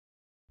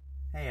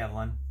Hey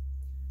Evelyn,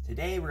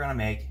 today we're going to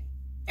make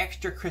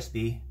extra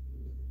crispy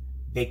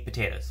baked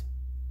potatoes.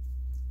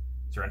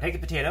 So we're going to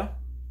take the potato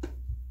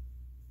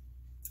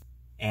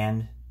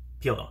and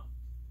peel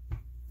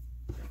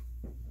them.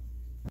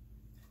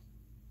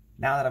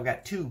 Now that I've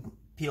got two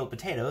peeled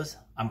potatoes,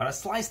 I'm going to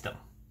slice them.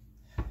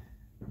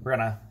 We're going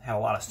to have a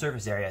lot of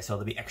surface area so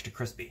they'll be extra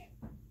crispy.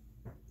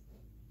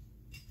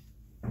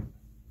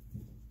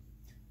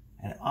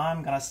 And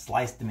I'm going to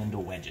slice them into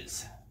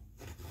wedges.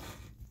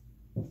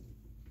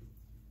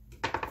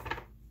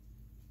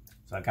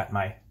 So I've got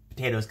my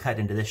potatoes cut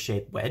into this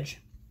shape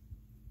wedge.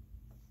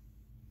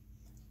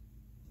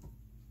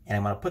 And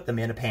I'm going to put them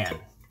in a pan.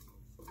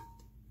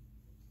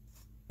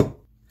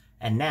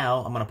 And now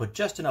I'm going to put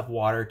just enough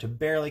water to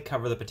barely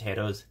cover the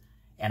potatoes,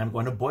 and I'm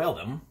going to boil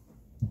them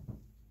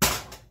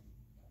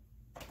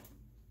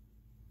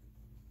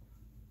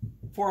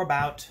for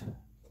about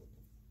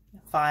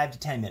 5 to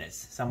 10 minutes,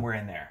 somewhere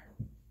in there.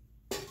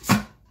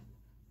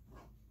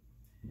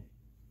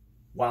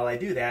 While I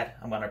do that,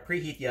 I'm going to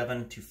preheat the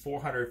oven to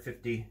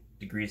 450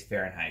 degrees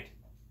Fahrenheit.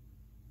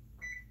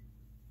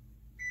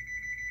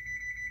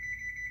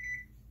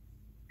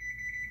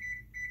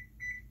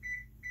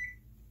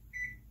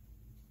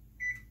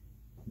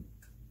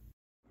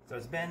 So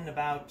it's been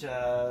about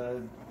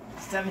 7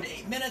 to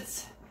 8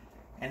 minutes,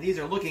 and these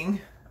are looking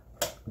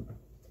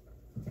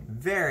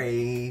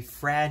very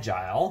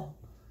fragile.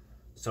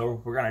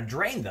 So we're going to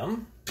drain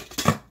them.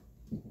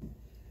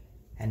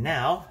 And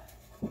now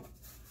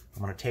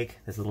I'm going to take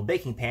this little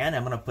baking pan and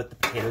I'm going to put the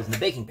potatoes in the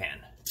baking pan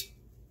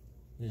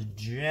as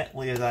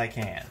gently as I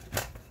can.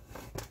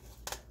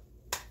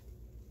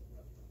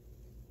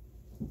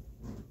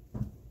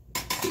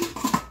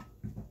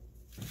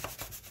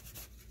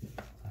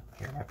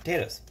 Here are my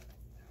potatoes.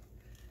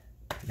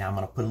 Now I'm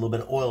going to put a little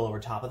bit of oil over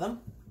top of them.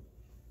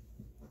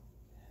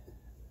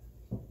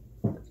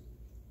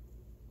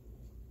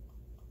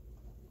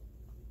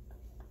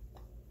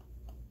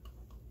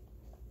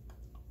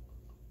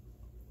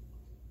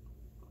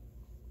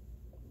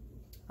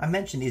 I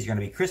mentioned these are going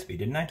to be crispy,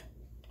 didn't I?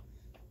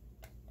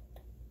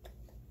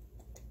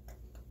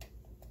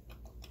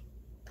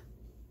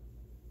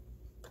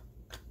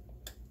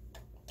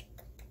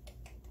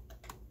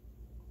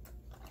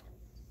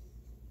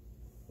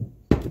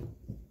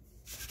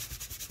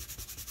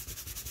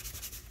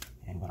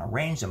 And I'm going to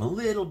arrange them a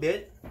little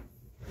bit.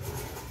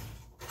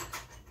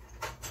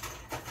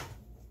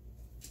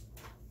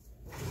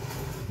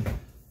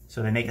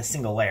 So they make a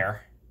single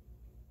layer.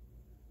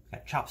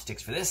 Got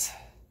chopsticks for this.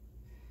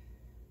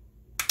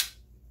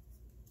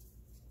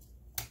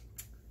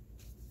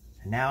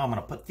 And now I'm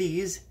going to put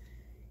these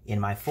in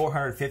my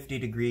 450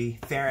 degree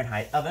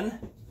Fahrenheit oven.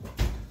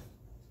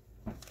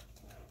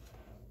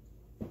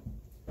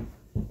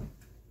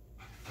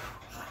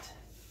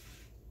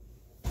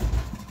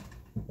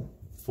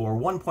 For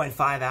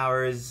 1.5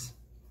 hours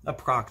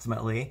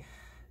approximately,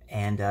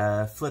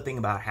 and flipping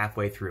about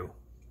halfway through.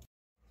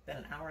 It's been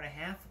an hour and a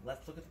half.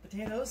 Let's look at the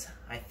potatoes.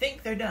 I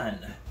think they're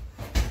done.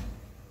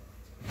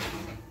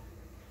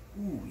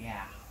 Ooh,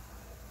 yeah.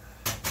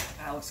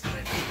 That looks good.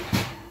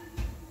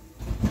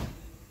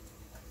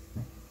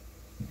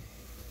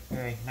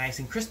 Very nice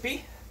and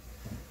crispy.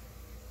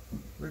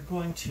 We're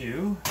going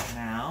to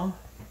now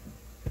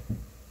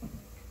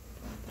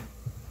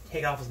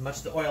take off as much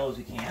of the oil as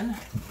we can.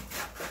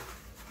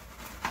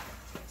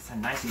 So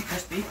nice and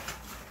crispy.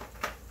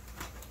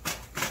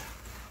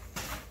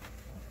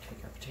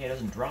 Take our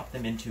potatoes and drop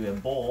them into a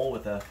bowl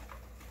with a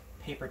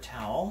paper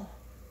towel.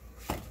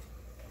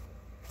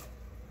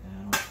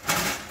 Now,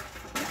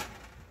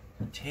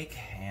 take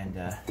and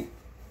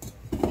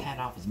pat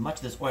off as much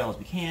of this oil as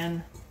we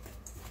can.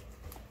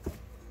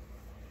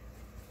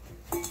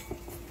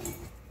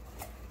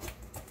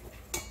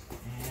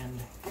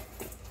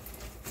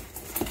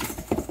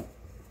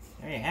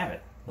 There you have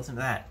it. Listen to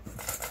that.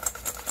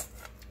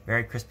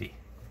 Very crispy.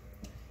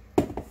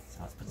 So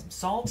let's put some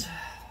salt.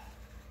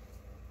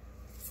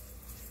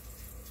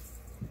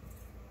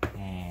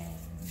 And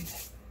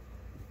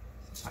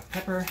some black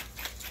pepper.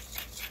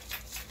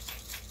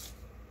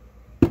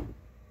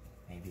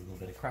 Maybe a little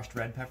bit of crushed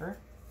red pepper.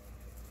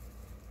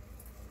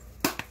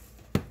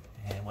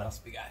 And what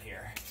else we got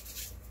here?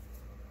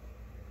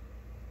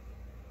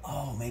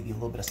 Oh, maybe a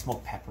little bit of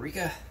smoked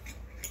paprika.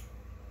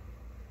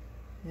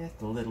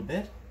 Just a little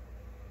bit.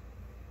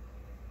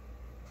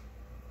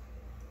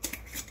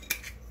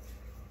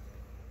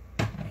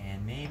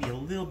 Maybe a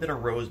little bit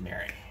of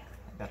rosemary.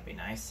 That'd be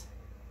nice.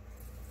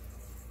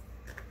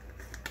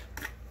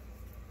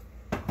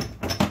 And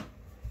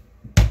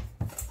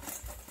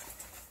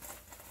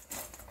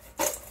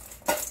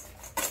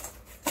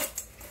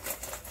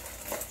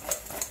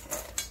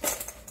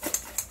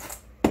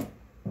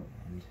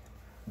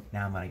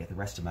now I'm going to get the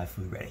rest of my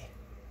food ready.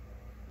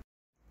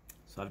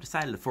 So I've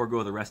decided to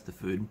forego the rest of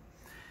the food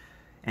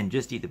and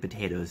just eat the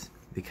potatoes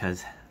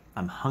because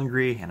I'm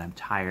hungry and I'm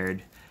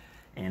tired.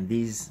 And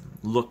these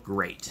look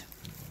great.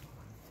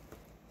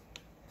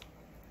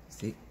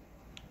 See?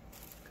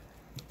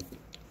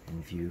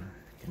 And if you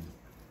can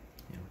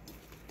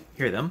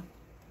hear them,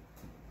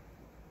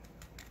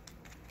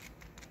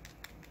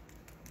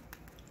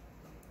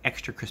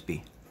 extra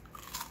crispy.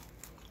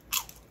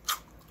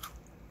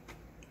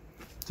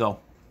 So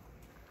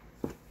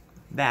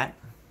that,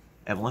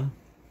 Evelyn,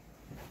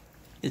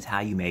 is how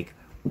you make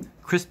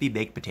crispy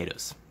baked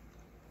potatoes.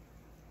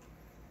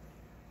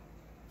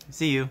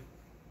 See you.